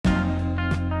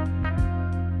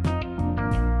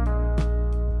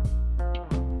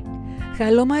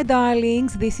Hello, my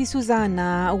darlings. This is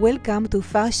Susanna. Welcome to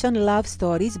Fashion Love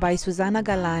Stories by Susanna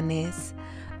Galanis.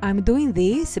 I'm doing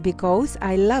this because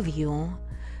I love you.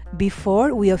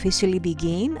 Before we officially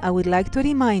begin, I would like to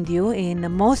remind you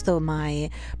in most of my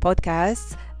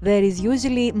podcasts, there is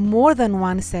usually more than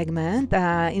one segment,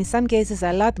 in some cases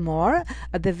a lot more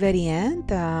at the very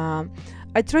end.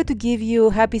 I try to give you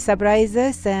happy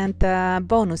surprises and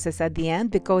bonuses at the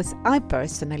end because I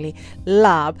personally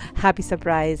love happy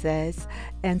surprises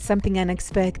and something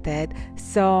unexpected.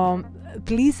 So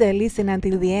please listen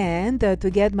until the end to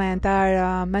get my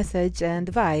entire message and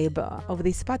vibe of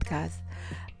this podcast.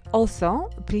 Also,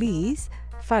 please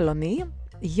follow me.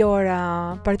 Your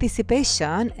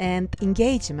participation and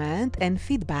engagement and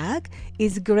feedback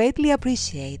is greatly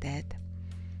appreciated.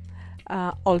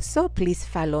 Also, please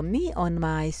follow me on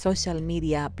my social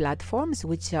media platforms,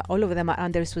 which all of them are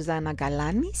under Susanna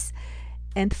Galanis.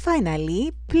 And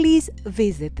finally, please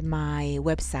visit my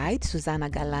website,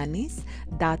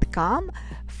 susannagalanis.com,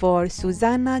 for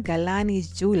Susanna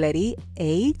Galanis Jewelry,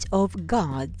 Age of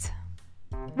Gods.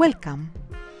 Welcome.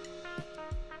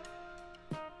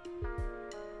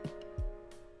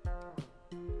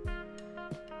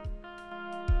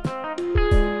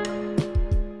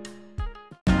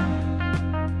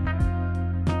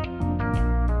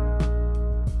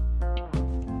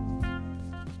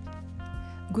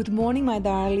 Good morning, my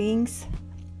darlings.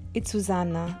 It's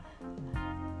Susanna.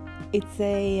 It's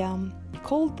a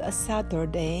cold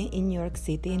Saturday in New York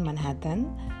City, in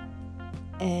Manhattan.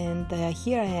 And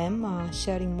here I am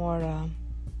sharing more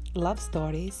love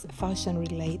stories, fashion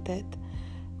related,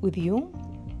 with you.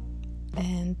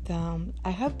 And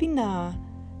I have been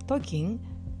talking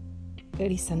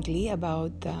recently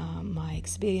about my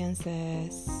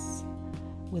experiences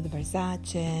with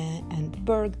Versace and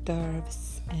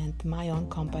Bergdorf's and my own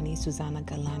company, Susanna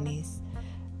Galanis,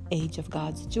 Age of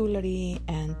Gods Jewelry,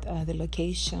 and the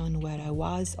location where I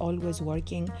was always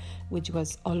working, which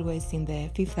was always in the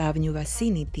Fifth Avenue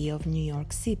vicinity of New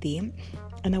York City.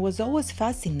 And I was always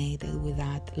fascinated with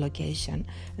that location,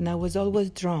 and I was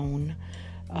always drawn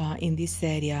in this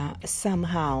area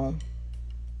somehow.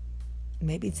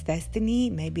 Maybe it's destiny,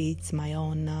 maybe it's my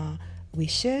own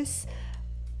wishes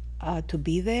to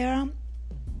be there.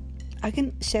 I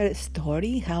can share a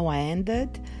story how I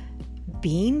ended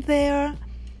being there,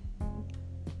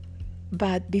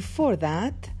 but before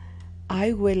that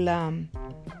I will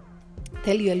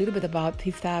tell you a little bit about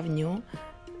Fifth Avenue,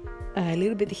 a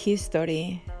little bit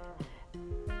history.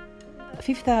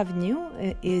 Fifth Avenue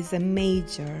is a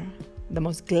major, the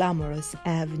most glamorous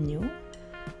avenue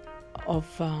of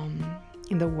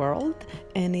in the world,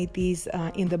 and it is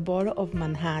in the borough of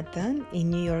Manhattan in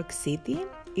New York City.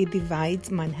 It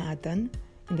divides Manhattan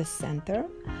in the center,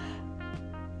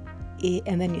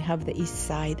 and then you have the east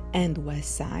side and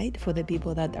west side for the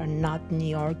people that are not New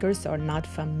Yorkers or not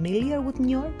familiar with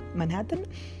New York, Manhattan.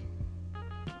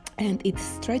 And it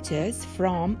stretches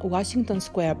from Washington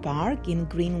Square Park in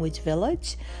Greenwich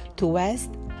Village to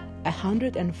West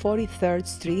 143rd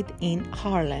Street in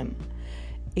Harlem.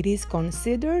 It is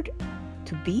considered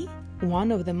to be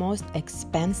one of the most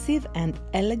expensive and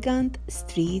elegant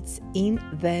streets in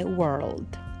the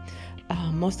world.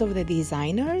 Most of the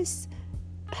designers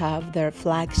have their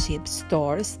flagship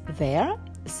stores there,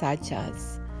 such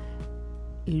as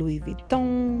Louis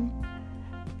Vuitton,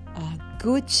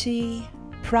 Gucci,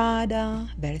 Prada,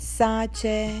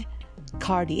 Versace,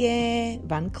 Cartier,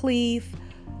 Van Cleef.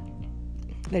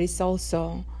 There is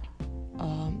also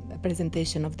a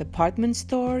presentation of department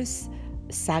stores,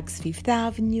 Saks Fifth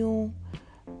Avenue,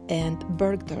 and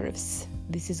Bergdorf's.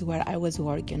 This is where I was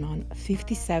working on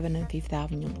 57 and Fifth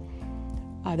Avenue.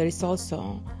 There is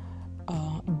also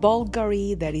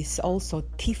Bulgari, there is also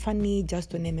Tiffany,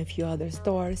 just to name a few other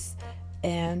stores.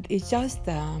 And it's just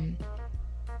a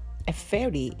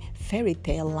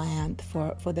fairytale land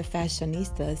for the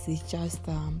fashionistas. It's just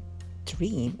a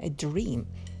dream.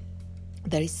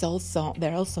 There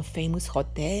are also famous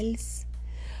hotels,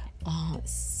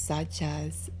 such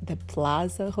as the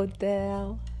Plaza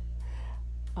Hotel,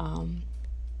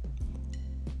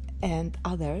 and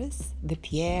others, the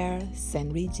Pierre,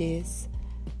 St. Regis,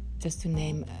 just to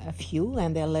name a few,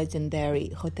 and they're legendary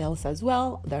hotels as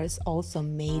well. There's also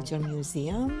major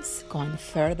museums going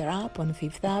further up on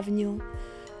Fifth Avenue,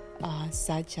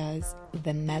 such as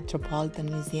the Metropolitan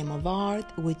Museum of Art,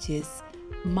 which is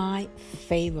my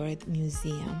favorite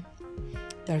museum.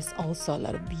 There's also a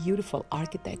lot of beautiful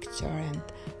architecture and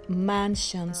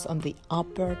mansions on the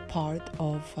upper part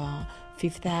of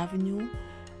Fifth Avenue.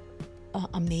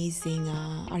 Amazing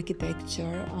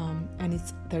architecture, and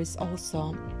there's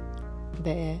also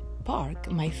the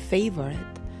park, my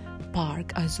favorite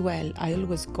park as well. I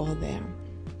always go there.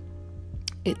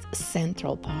 It's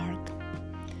Central Park.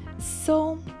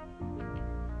 So,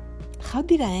 how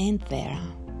did I end there?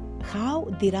 How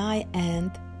did I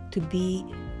end to be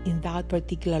in that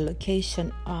particular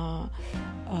location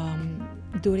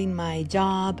during my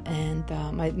job and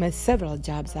my several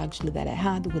jobs actually that I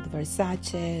had with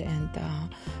Versace and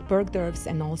Bergdorf's,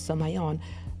 and also my own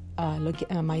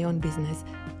business?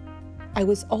 I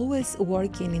was always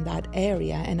working in that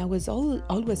area, and I was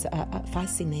always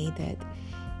fascinated.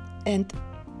 And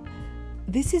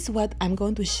this is what I'm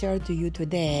going to share to you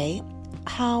today,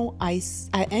 how I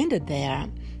ended there.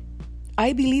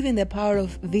 I believe in the power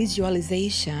of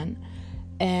visualization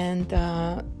and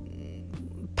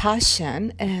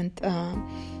passion and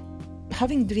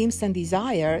having dreams and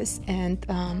desires and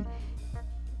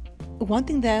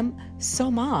wanting them so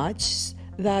much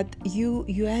that you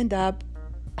end up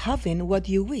having what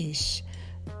you wish.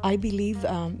 I believe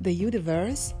the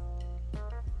universe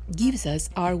gives us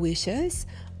our wishes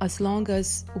as long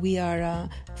as we are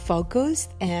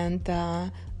focused and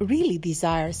really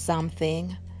desire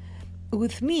something.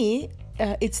 With me,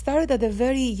 it started at a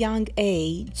very young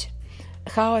age,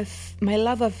 how my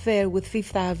love affair with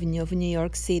Fifth Avenue of New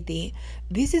York City.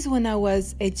 This is when I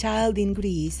was a child in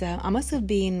Greece. I must have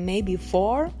been maybe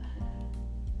 4,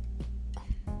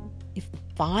 if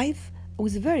 5. I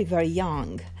was very, very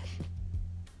young.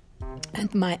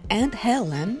 And my Aunt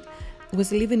Helen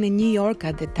was living in New York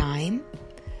at the time.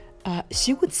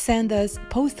 She would send us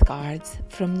postcards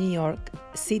from New York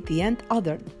City and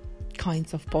other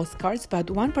kinds of postcards, but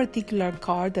one particular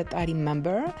card that I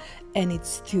remember, and it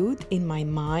stood in my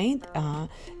mind,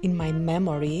 in my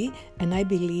memory, and I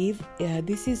believe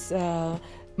this is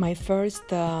my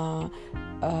first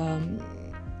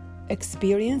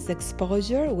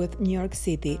exposure with New York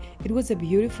City. It was a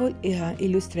beautiful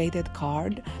illustrated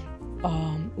card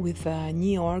with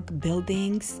New York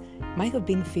buildings. Might have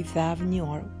been Fifth Avenue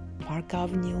or Park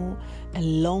Avenue, a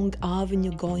long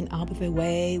avenue going up the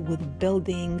way with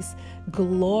buildings,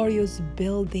 glorious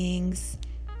buildings,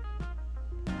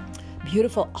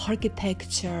 beautiful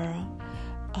architecture,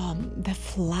 the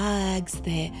flags,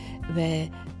 the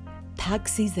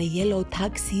taxis, the yellow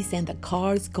taxis and the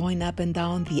cars going up and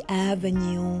down the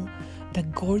avenue, the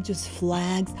gorgeous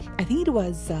flags. I think it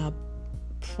was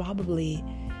probably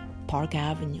Park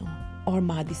Avenue or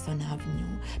Madison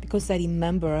Avenue, because I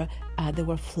remember there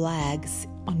were flags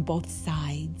on both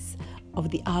sides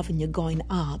of the avenue going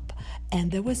up,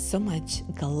 and there was so much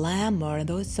glamour, and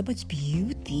there was so much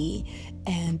beauty,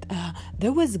 and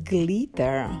there was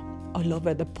glitter all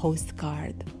over the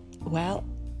postcard. Well,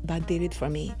 that did it for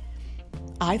me.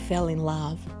 I fell in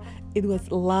love. It was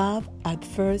love at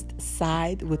first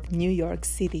sight with New York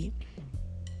City.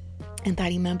 And I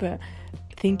remember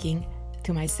thinking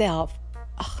to myself,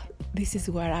 this is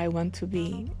where I want to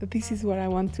be. This is where I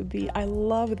want to be. I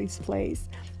love this place.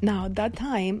 Now, at that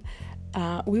time,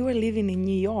 we were living in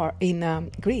New York,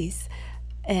 in Greece,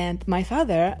 and my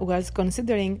father was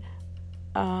considering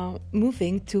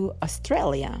moving to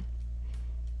Australia.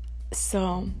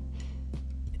 So,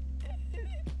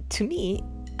 to me,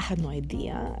 I had no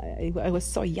idea. I was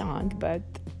so young, but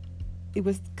it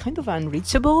was kind of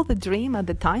unreachable, the dream at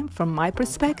the time, from my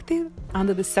perspective,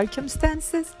 under the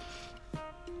circumstances.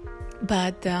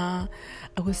 But I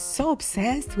was so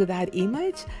obsessed with that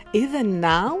image, even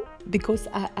now, because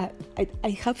I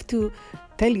have to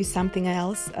tell you something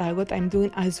else, what I'm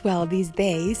doing as well these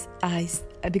days.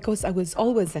 Because I was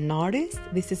always an artist,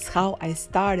 this is how I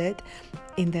started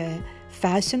in the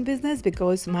fashion business,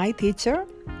 because my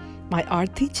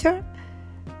art teacher,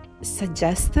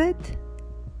 suggested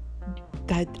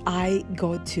that I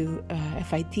go to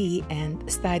FIT and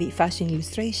study fashion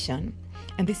illustration.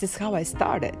 And this is how I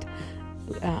started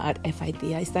at FIT.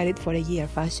 I studied for a year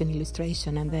fashion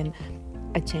illustration, and then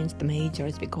I changed the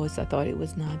majors because I thought it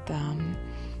was not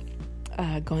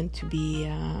going to be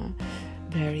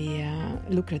very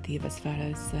lucrative as far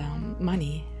as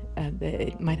money.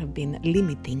 It might have been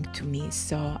limiting to me,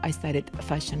 so I studied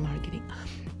fashion marketing.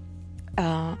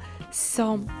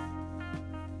 So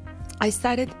I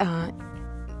started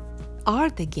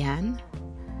art again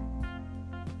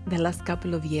the last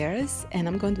couple of years, and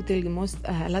I'm going to tell you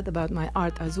a lot about my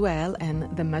art as well,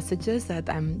 and the messages that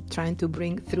I'm trying to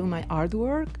bring through my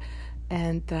artwork.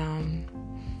 And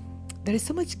there is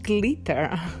so much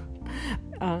glitter.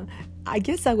 I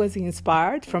guess I was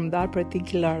inspired from that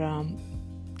particular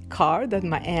card that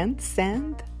my aunt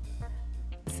sent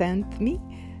me,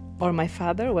 or my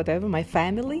father, whatever, my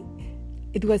family.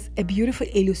 it was a beautiful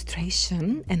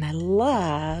illustration, and I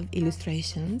love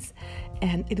illustrations,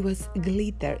 and it was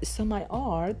glitter. So my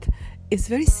art is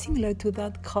very similar to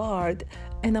that card,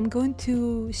 and I'm going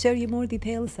to share you more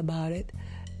details about it,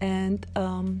 and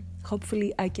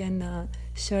hopefully I can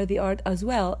share the art as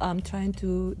well. I'm trying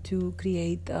to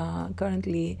create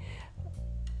currently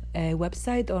a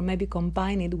website, or maybe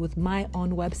combine it with my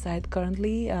own website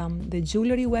currently, the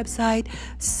jewelry website.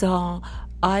 So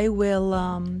I will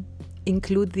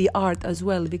include the art as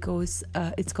well, because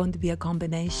it's going to be a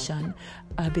combination,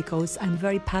 because I'm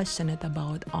very passionate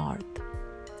about art.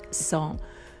 So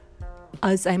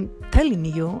as I'm telling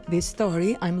you this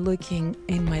story, I'm looking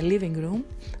in my living room,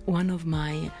 one of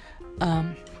my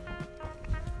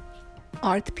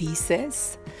art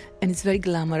pieces, and it's very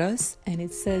glamorous, and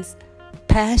it says,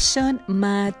 "Passion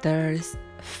matters,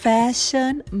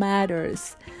 fashion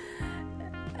matters."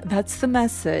 That's the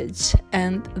message,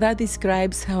 and that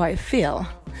describes how I feel.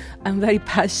 I'm very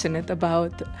passionate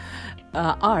about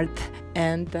art,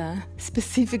 and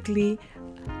specifically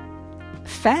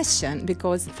fashion,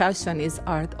 because fashion is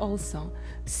art also.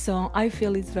 So I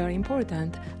feel it's very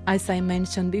important. As I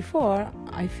mentioned before,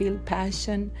 I feel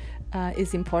passion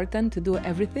is important to do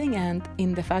everything, and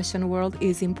in the fashion world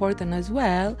is important as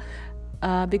well,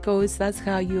 because that's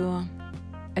how you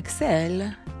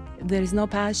excel. There is no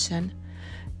passion,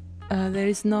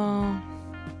 there's not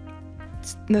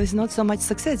so much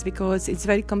success, because it's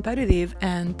very competitive,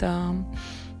 and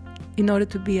in order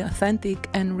to be authentic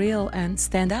and real and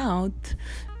stand out,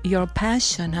 your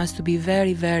passion has to be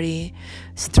very, very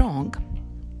strong.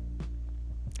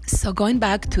 So going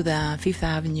back to the Fifth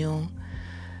Avenue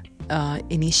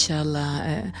initial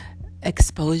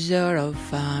exposure of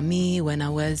me when I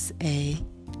was a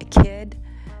kid,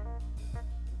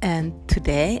 and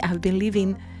today I've been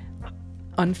living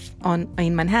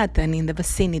in Manhattan, in the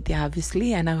vicinity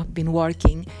obviously, and I've been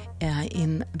working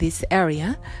in this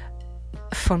area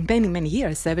for many, many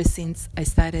years, ever since I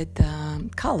started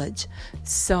college.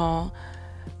 So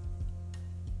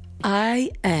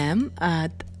I am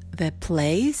at the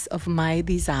place of my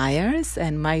desires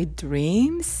and my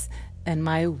dreams and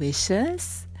my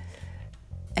wishes,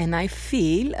 and I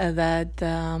feel that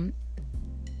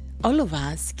all of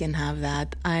us can have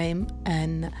that. I'm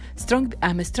a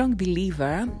strong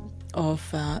believer of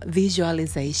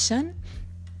visualization,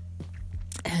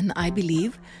 and I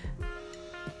believe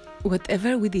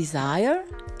whatever we desire,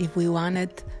 if we want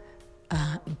it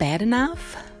bad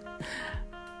enough,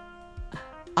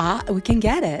 we can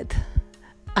get it.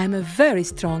 I'm a very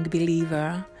strong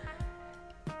believer,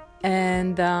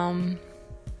 and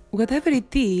whatever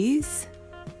it is,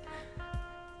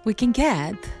 we can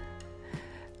get.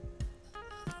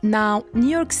 Now, New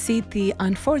York City,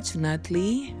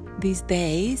 unfortunately, these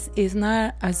days is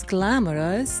not as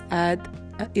glamorous as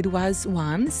it was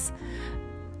once,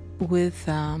 with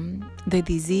the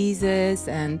diseases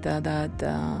and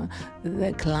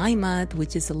the climate,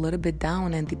 which is a little bit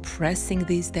down and depressing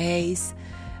these days.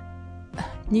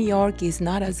 New York is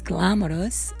not as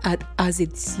glamorous as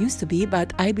it used to be,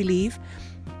 but I believe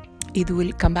it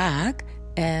will come back,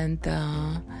 and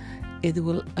it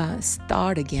will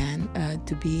start again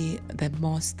to be the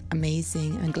most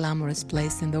amazing and glamorous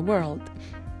place in the world.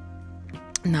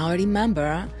 Now, I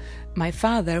remember my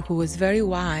father, who was very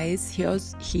wise.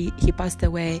 He passed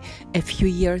away a few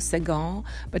years ago,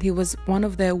 but he was one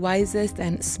of the wisest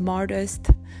and smartest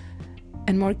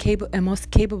and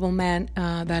most capable man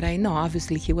that I know.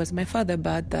 Obviously, he was my father,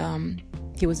 but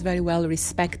he was very well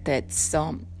respected.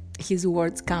 So his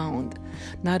words count,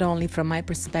 not only from my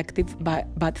perspective,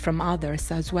 but from others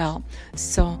as well.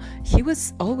 So he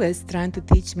was always trying to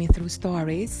teach me through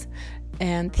stories,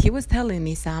 and he was telling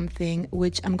me something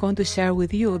which I'm going to share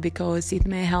with you, because it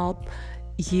may help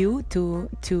you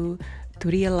to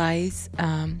realize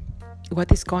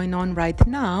what is going on right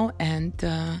now, and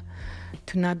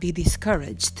to not be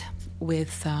discouraged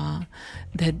with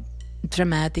the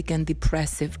dramatic and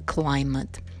depressive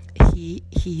climate. He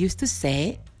used to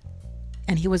say,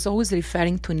 and he was always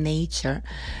referring to nature,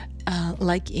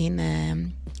 like in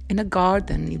a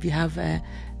garden. If you have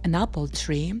an apple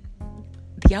tree,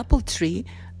 the apple tree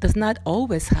does not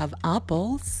always have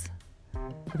apples.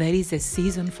 There is a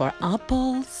season for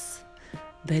apples.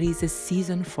 There is a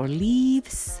season for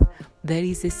leaves. There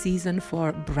is a season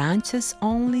for branches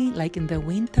only, like in the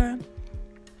winter.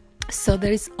 So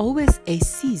there is always a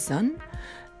season,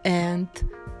 and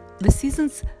the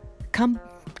seasons come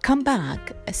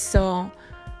back. So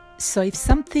if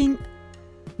something,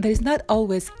 there is not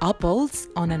always apples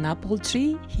on an apple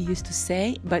tree, he used to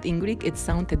say, but in Greek it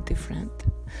sounded different.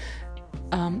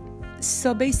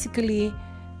 So basically,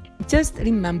 just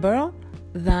remember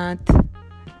that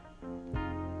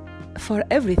For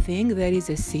everything, there is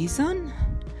a season,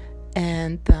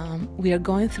 and we are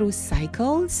going through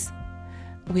cycles.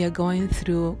 We are going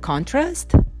through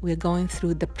contrast. We are going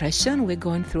through depression. We're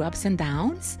going through ups and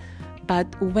downs. But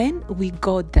when we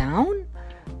go down,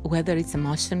 whether it's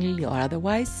emotionally or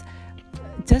otherwise,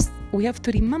 we have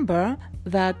to remember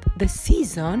that the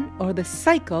season or the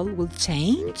cycle will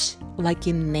change, like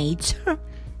in nature,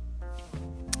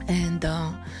 and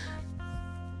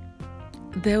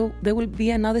there will be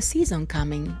another season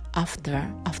coming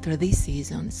after this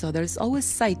season. So there's always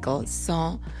cycles.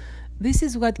 So this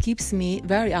is what keeps me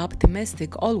very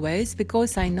optimistic always,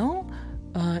 because I know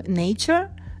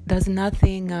nature does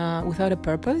nothing without a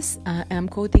purpose. I'm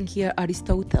quoting here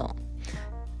Aristotle.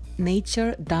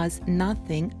 Nature does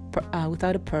nothing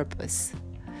without a purpose.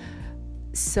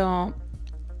 So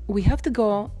we have to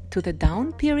go to the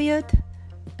down period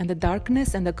and the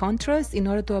darkness and the contrast in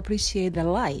order to appreciate the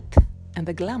light and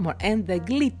the glamour and the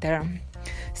glitter.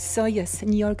 So yes,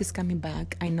 New York is coming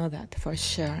back. I know that for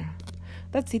sure.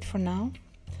 That's it for now.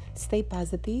 Stay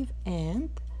positive and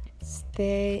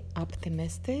stay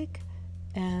optimistic,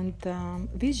 and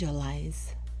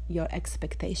visualize your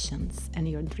expectations and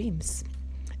your dreams,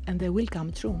 and they will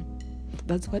come true.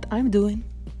 That's what I'm doing.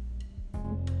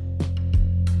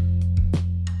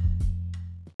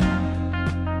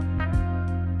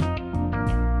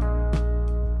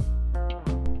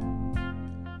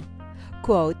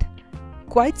 Quote,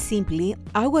 "Quite simply,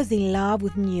 I was in love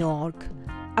with New York.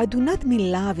 I do not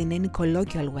mean love in any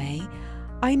colloquial way.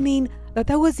 I mean that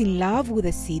I was in love with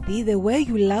the city the way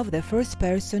you love the first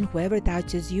person who ever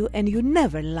touches you, and you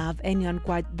never love anyone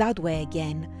quite that way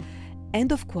again."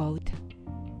 End of quote.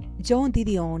 John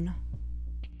Didion.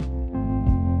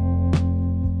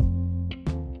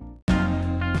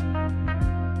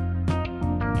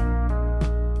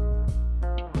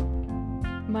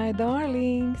 My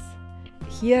darlings,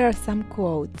 here are some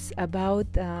quotes about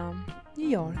New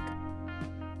York.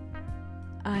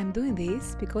 I'm doing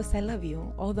this because I love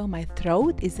you, although my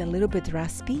throat is a little bit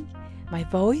raspy, my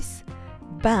voice,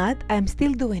 but I'm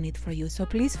still doing it for you. So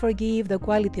please forgive the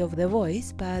quality of the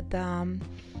voice, but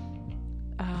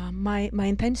my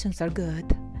intentions are good.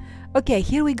 Okay,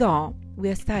 here we go. We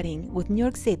are starting with New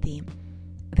York City.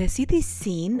 The city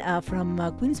scene from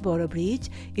Queensboro Bridge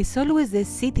is always the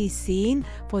city scene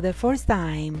for the first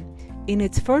time, in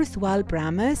its first wild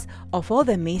premise of all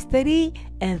the mystery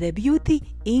and the beauty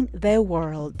in the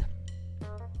world.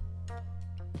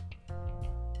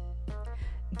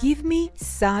 Give me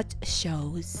such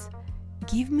shows.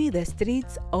 Give me the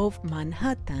streets of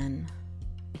Manhattan.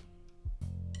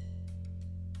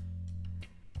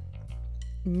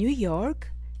 New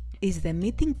York is the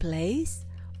meeting place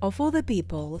of all the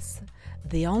peoples,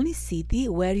 the only city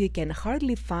where you can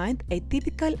hardly find a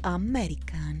typical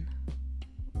American.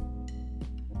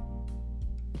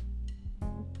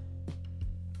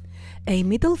 A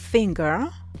middle finger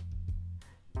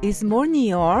is more New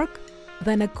York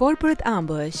than a corporate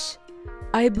ambush.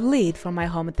 I bleed for my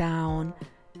hometown,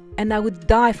 and I would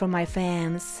die for my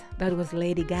fans. That was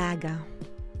Lady Gaga.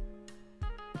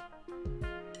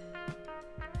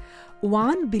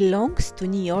 One belongs to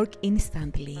New York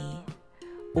instantly.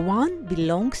 One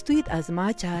belongs to it as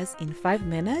much as in 5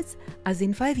 minutes as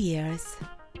in 5 years.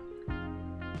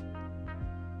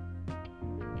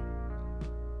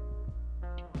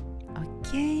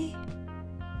 Okay.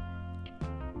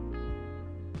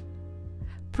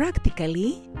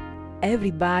 Practically,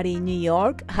 everybody in New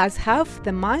York has half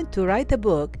the mind to write a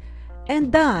book,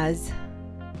 and does.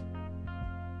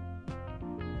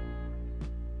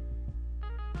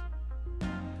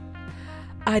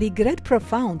 I regret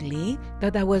profoundly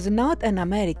that I was not an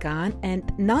American and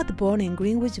not born in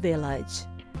Greenwich Village.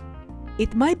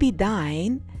 It might be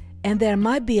dying, and there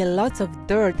might be a lot of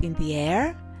dirt in the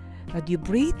air that you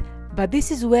breathe, but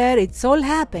this is where it's all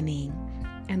happening.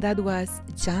 And that was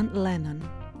John Lennon.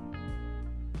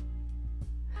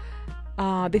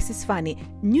 This is funny.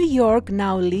 New York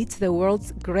now leads the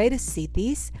world's greatest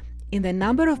cities in the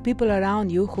number of people around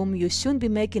you whom you shouldn't be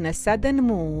making a sudden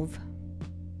move.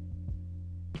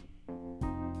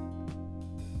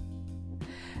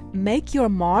 Make your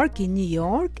mark in New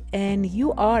York and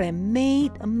you are a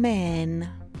made man.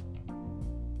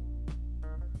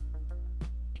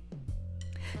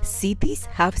 Cities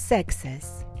have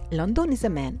sexes. London is a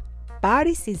man,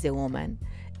 Paris is a woman,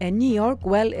 and New York,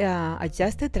 well,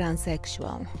 adjusted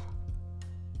transsexual.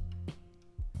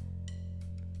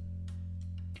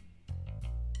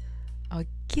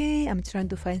 Okay, I'm trying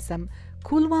to find some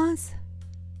cool ones.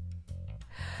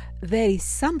 There is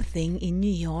something in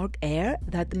New York air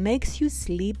that makes you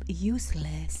sleep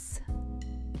useless.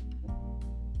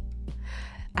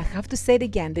 I have to say it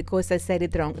again because I said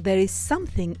it wrong. There is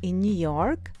something in New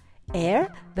York air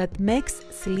that makes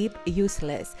sleep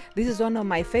useless. This is one of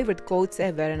my favorite quotes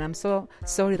ever, and I'm so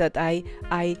sorry that I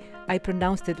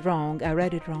pronounced it wrong. I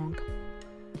read it wrong.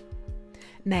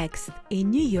 Next,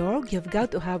 in New York, you've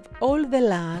got to have all the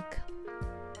luck.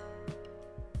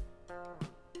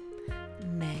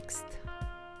 Next.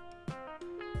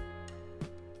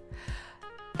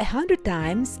 100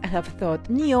 times I have thought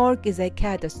New York is a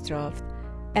catastrophe,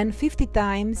 and 50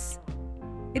 times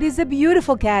it is a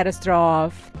beautiful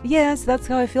catastrophe. Yes, that's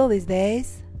how I feel these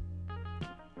days.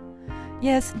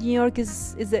 Yes, New York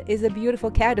is a beautiful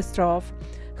catastrophe.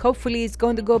 Hopefully it's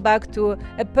going to go back to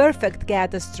a perfect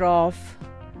catastrophe,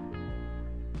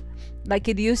 like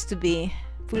it used to be,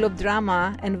 full of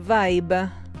drama and vibe.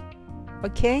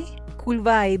 Okay? Cool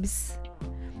vibes.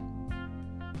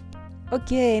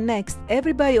 Okay, next.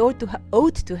 Everybody ought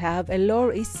to have a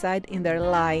Lower East Side in their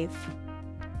life.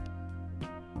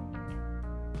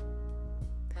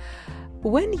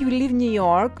 When you leave New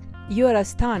York, you are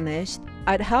astonished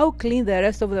at how clean the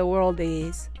rest of the world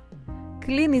is.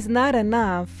 Clean is not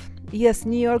enough. Yes,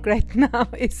 New York right now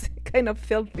is kind of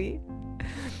filthy.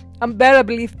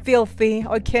 Unbearably filthy,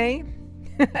 okay?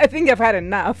 I think I've had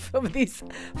enough of this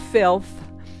filth.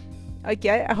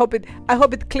 Okay, I hope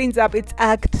it cleans up its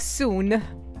act soon.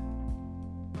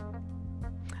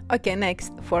 Okay,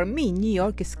 next. For me, New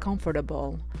York is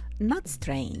comfortable, not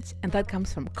strange, and that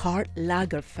comes from Karl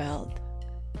Lagerfeld.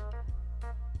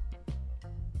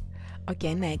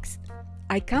 Okay, next.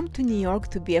 I come to New York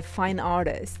to be a fine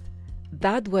artist.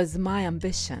 That was my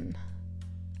ambition.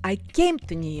 I came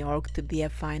to New York to be a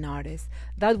fine artist.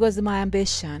 That was my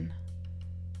ambition.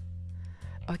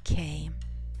 Okay.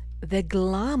 The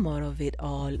glamour of it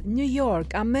all. New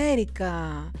York,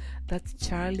 America. That's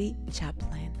Charlie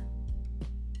Chaplin.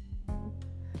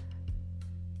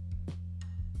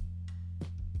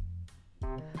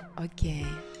 Okay.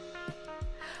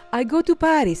 I go to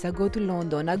Paris, I go to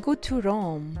London, I go to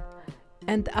Rome.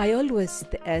 And I always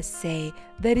say,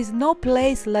 there is no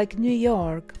place like New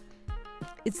York.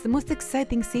 It's the most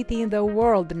exciting city in the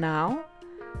world now.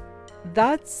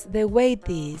 That's the way it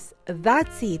is.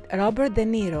 That's it. Robert De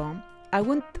Niro. I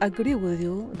wouldn't agree with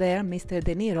you there, Mr.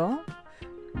 De Niro,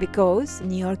 because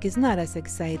New York is not as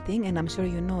exciting, and I'm sure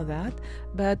you know that.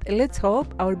 But let's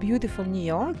hope our beautiful New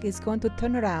York is going to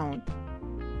turn around.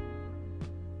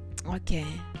 Okay.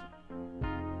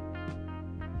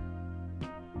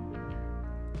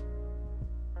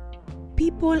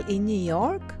 People in New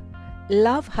York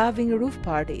love having roof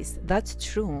parties. That's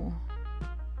true.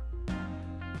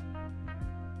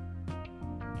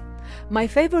 My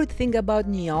favorite thing about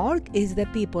New York is the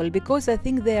people, because I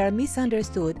think they are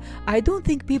misunderstood. I don't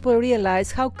think people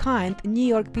realize how kind New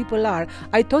York people are.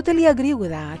 I totally agree with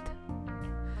that.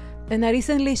 And I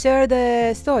recently shared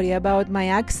a story about my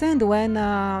accent when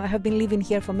I have been living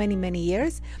here for many, many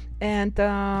years. And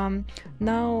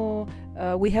now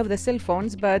we have the cell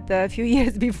phones, but a few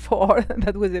years before,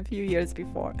 that was a few years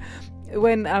before,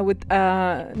 when I would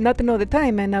not know the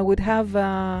time, and I would have,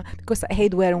 because I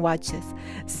hate wearing watches.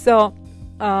 So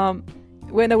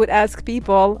when I would ask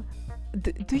people,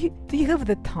 do you have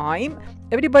the time?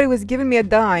 Everybody was giving me a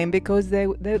dime because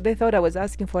they thought I was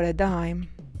asking for a dime.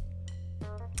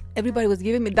 Everybody was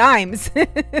giving me dimes.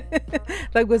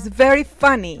 That was very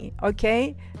funny,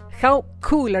 okay? How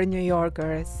cool are New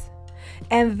Yorkers?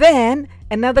 And then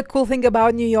another cool thing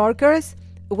about New Yorkers,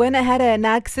 when I had an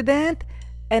accident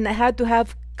and I had to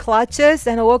have clutches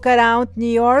and walk around New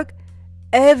York,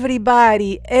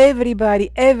 everybody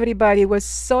was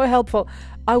so helpful.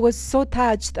 I was so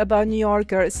touched about New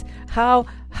Yorkers, how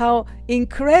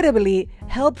incredibly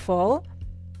helpful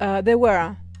they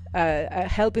were.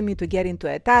 Helping me to get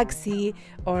into a taxi,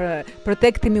 or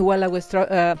protecting me while I was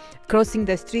crossing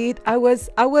the street. I was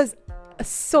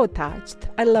so touched.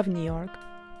 I love New York.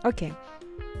 Okay.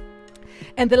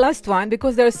 And the last one,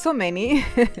 because there are so many,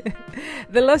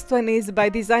 the last one is by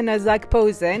designer Zach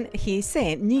Posen. He's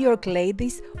saying, New York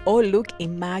ladies all look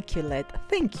immaculate.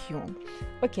 Thank you.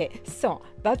 Okay, so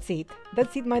that's it.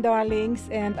 That's it, my darlings.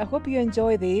 And I hope you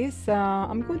enjoy this.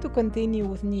 I'm going to continue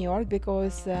with New York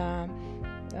because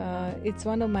it's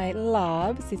one of my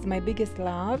loves. It's my biggest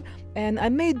love. And I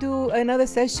may do another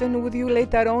session with you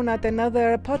later on at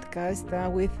another podcast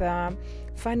with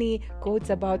funny quotes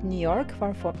about New York.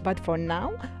 But for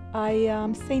now, I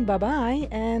am saying bye-bye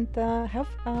and have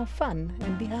fun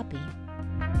and be happy.